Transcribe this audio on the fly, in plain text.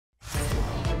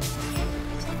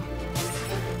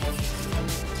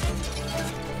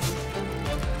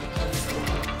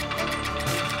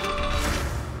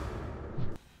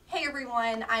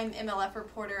everyone, I'm MLF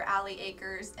reporter Aly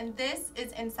Akers, and this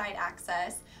is Inside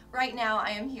Access. Right now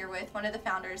I am here with one of the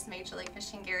founders of Major League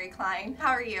Fishing, Klein. How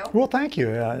are you? Well, thank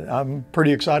you. I'm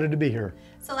pretty excited to be here.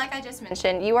 So like I just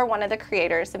mentioned, you are one of the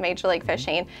creators of Major League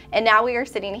Fishing, and now we are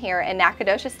sitting here in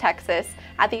Nacogdoches, Texas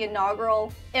at the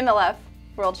inaugural MLF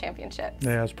World Championships.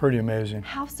 Yeah, it's pretty amazing.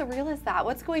 How surreal is that?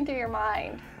 What's going through your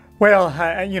mind? Well,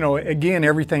 again,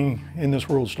 everything in this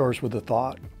world starts with a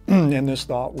thought. And this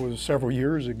thought was several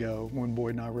years ago when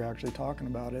Boyd and I were actually talking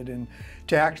about it. And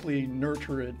to actually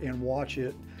nurture it and watch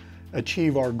it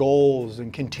achieve our goals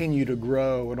and continue to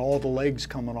grow and all the legs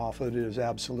coming off of it is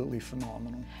absolutely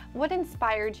phenomenal. What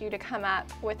inspired you to come up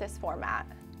with this format?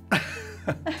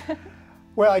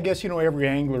 Well, I guess, every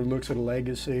angler looks at a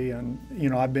legacy, and,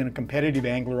 I've been a competitive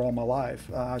angler all my life.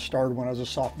 I started when I was a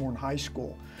sophomore in high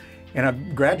school. And I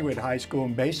graduated high school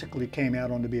and basically came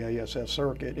out on the BASS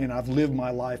circuit, and I've lived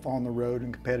my life on the road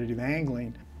in competitive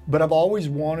angling. But I've always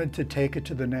wanted to take it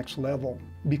to the next level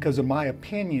because, in my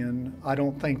opinion, I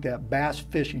don't think that bass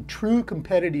fishing, true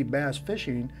competitive bass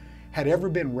fishing, had ever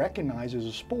been recognized as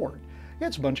a sport.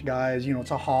 It's a bunch of guys,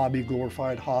 it's a hobby,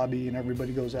 glorified hobby, and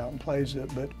everybody goes out and plays it.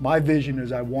 But my vision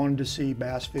is I wanted to see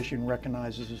bass fishing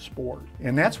recognized as a sport.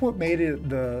 And that's what made it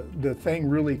the thing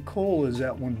really cool, is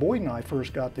that when Boyd and I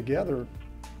first got together,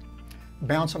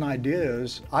 bouncing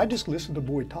ideas, I just listened to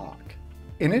Boyd talk.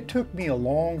 And it took me a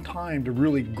long time to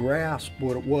really grasp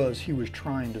what it was he was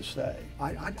trying to say.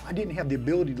 I didn't have the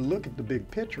ability to look at the big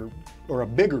picture, or a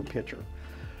bigger picture,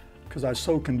 because I was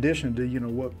so conditioned to,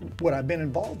 what I've been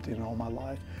involved in all my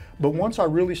life. But once I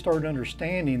really started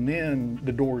understanding, then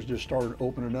the doors just started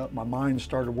opening up. My mind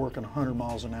started working 100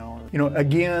 miles an hour.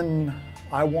 Again,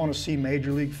 I want to see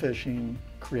Major League Fishing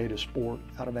create a sport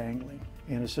out of angling.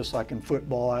 And it's just like in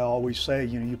football, I always say,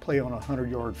 you play on a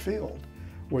 100-yard field,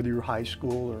 whether you're high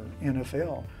school or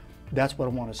NFL. That's what I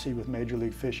want to see with Major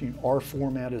League Fishing. Our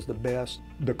format is the best.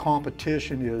 The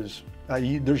competition is,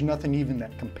 there's nothing even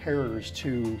that compares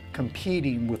to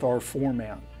competing with our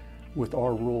format, with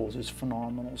our rules. It's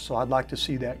phenomenal. So I'd like to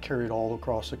see that carried all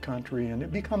across the country and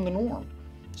it become the norm.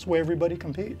 It's the way everybody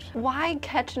competes. Why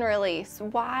catch and release?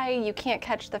 Why you can't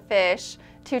catch the fish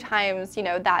 2 times,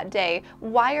 that day?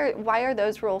 Why are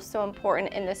those rules so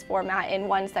important in this format and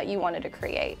ones that you wanted to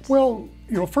create? Well,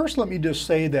 first let me just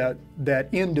say that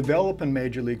in developing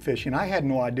Major League Fishing, I had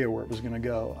no idea where it was going to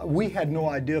go. We had no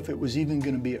idea if it was even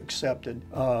going to be accepted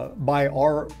by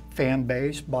our fan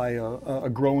base, by a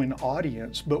growing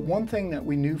audience. But one thing that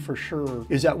we knew for sure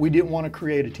is that we didn't want to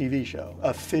create a TV show,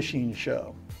 a fishing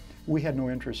show. We had no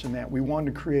interest in that. We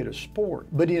wanted to create a sport.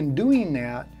 But in doing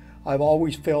that, I've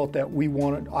always felt that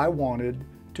I wanted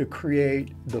to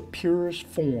create the purest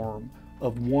form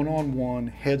of one-on-one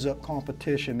heads-up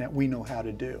competition that we know how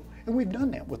to do. And we've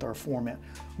done that with our format.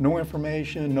 No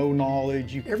information, no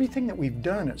knowledge. Everything that we've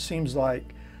done, it seems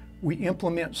like we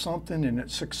implement something and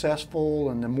it's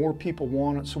successful, and the more people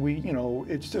want it, so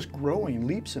it's just growing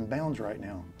leaps and bounds right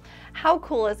now. How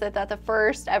cool is it that the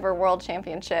first ever World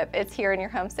Championship is here in your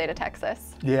home state of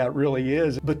Texas? Yeah, it really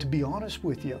is. But to be honest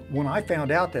with you, when I found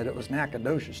out that it was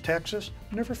Nacogdoches, Texas,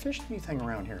 I never fished anything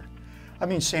around here. I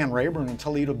mean, San Rayburn and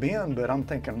Toledo Bend, but I'm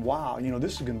thinking, wow,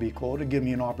 this is going to be cool to give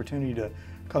me an opportunity to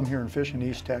come here and fish in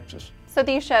East Texas. So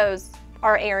these shows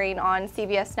are airing on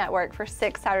CBS Network for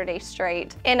 6 Saturdays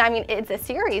straight. And I mean, it's a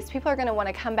series. People are going to want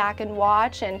to come back and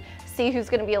watch and see who's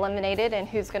going to be eliminated and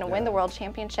who's going to win the World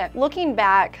Championship. Looking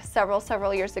back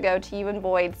several years ago to you and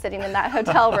Boyd sitting in that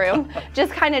hotel room,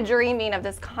 just kind of dreaming of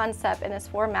this concept and this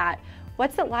format,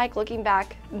 what's it like looking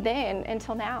back then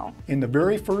until now? In the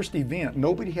very first event,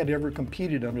 nobody had ever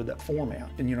competed under that format.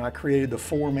 And I created the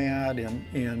format,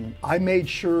 and I made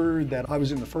sure that I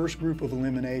was in the first group of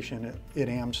elimination at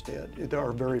Amstead, at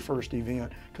our very first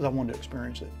event, because I wanted to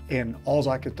experience it. And all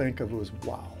I could think of was,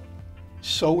 wow.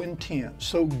 So intense,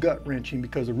 so gut-wrenching,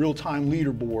 because the real-time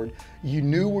leaderboard, you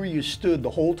knew where you stood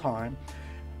the whole time.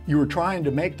 You were trying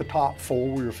to make the top 4,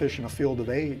 we were fishing a field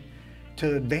of 8,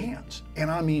 to advance.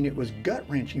 And I mean, it was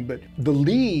gut-wrenching, but the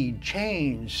lead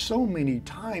changed so many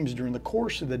times during the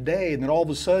course of the day, and then all of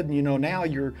a sudden, now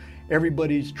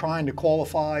everybody's trying to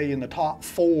qualify in the top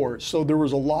 4. So there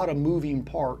was a lot of moving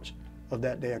parts of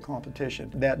that day of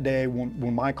competition. That day,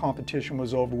 when my competition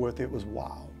was over with, it was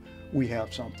wow. We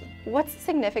have something. What's the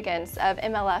significance of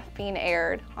MLF being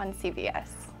aired on CBS?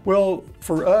 Well,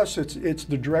 for us, it's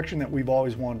the direction that we've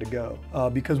always wanted to go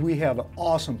because we have an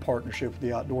awesome partnership with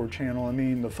the Outdoor Channel. I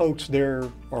mean, the folks there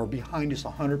are behind us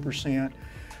 100%.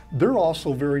 They're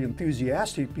also very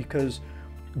enthusiastic because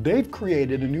they've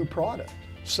created a new product.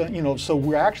 So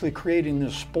we're actually creating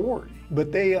this sport,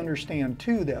 but they understand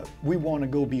too that we want to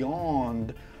go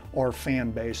beyond our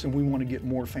fan base, and we want to get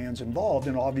more fans involved,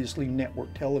 and obviously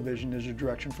network television is a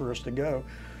direction for us to go.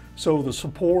 So the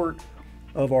support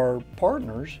of our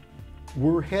partners,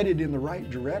 we're headed in the right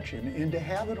direction, and to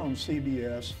have it on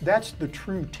CBS, that's the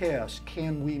true test.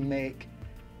 Can we make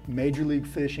Major League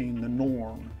Fishing the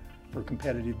norm for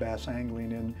competitive bass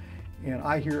angling? And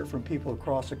I hear it from people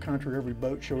across the country, every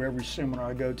boat show, every seminar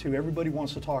I go to, everybody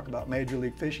wants to talk about Major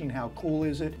League Fishing, how cool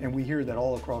is it, and we hear that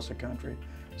all across the country.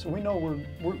 So we know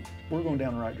we're going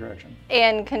down the right direction.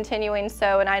 And continuing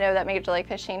so, and I know that Major League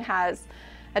Fishing has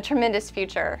a tremendous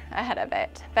future ahead of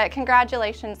it. But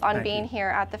congratulations on being here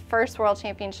at the first World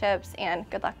Championships, and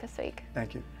good luck this week.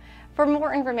 Thank you. For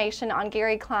more information on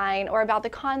Gary Klein or about the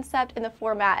concept and the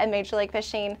format of Major League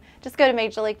Fishing, just go to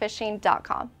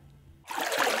majorleaguefishing.com.